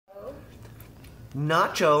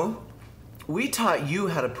Nacho, we taught you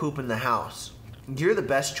how to poop in the house. You're the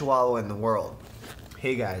best Chihuahua in the world.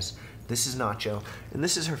 Hey guys, this is Nacho, and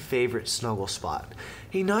this is her favorite snuggle spot.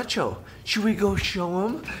 Hey Nacho, should we go show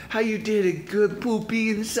him how you did a good poopy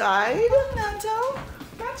inside? Nacho,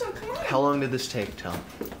 come on. How long did this take, Tell?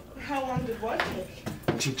 How long did what take?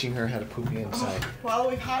 Teaching her how to poopy inside. Well,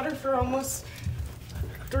 we've had her for almost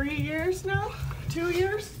 3 years now, 2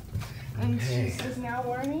 years, and she's just now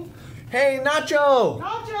learning. Hey Nacho!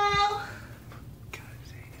 Nacho! Gotta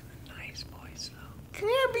say it in a nice voice though. Come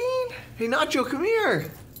here, Bean. Hey Nacho, come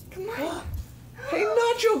here. Come on. Hey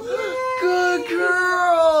Nacho, Yay. good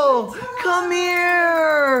girl. Come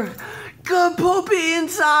here. Good poopy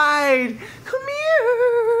inside. Come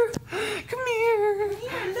here. Come here.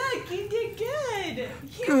 Here, look, you did good.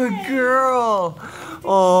 Good Yay. girl.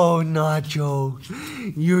 Oh, Nacho,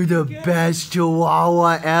 you're the best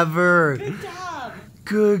Chihuahua ever. Good job.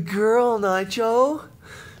 Good girl, Nacho.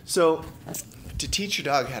 So, to teach your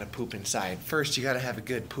dog how to poop inside, first you gotta have a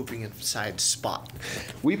good pooping inside spot.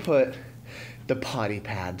 We put the potty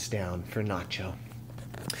pads down for Nacho.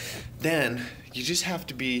 Then, you just have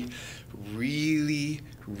to be really,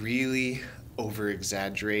 really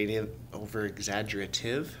over-exaggerative.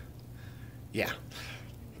 Yeah.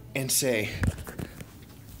 And say,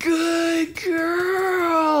 good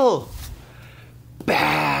girl,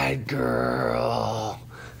 bad girl.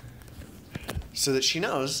 So that she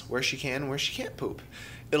knows where she can and where she can't poop.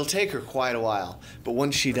 It'll take her quite a while, but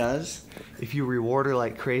once she does, if you reward her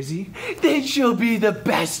like crazy, then she'll be the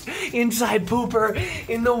best inside pooper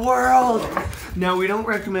in the world. Now, we don't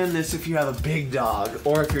recommend this if you have a big dog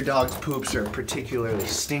or if your dog's poops are particularly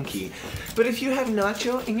stinky. But if you have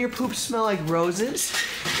Nacho and your poops smell like roses,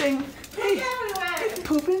 then hey, you can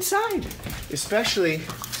poop inside. Especially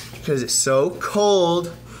because it's so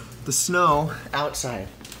cold, the snow outside.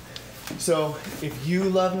 So, if you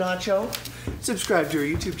love Nacho, subscribe to our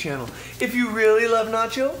YouTube channel. If you really love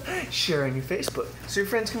Nacho, share on your Facebook so your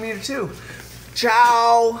friends can meet her too.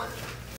 Ciao!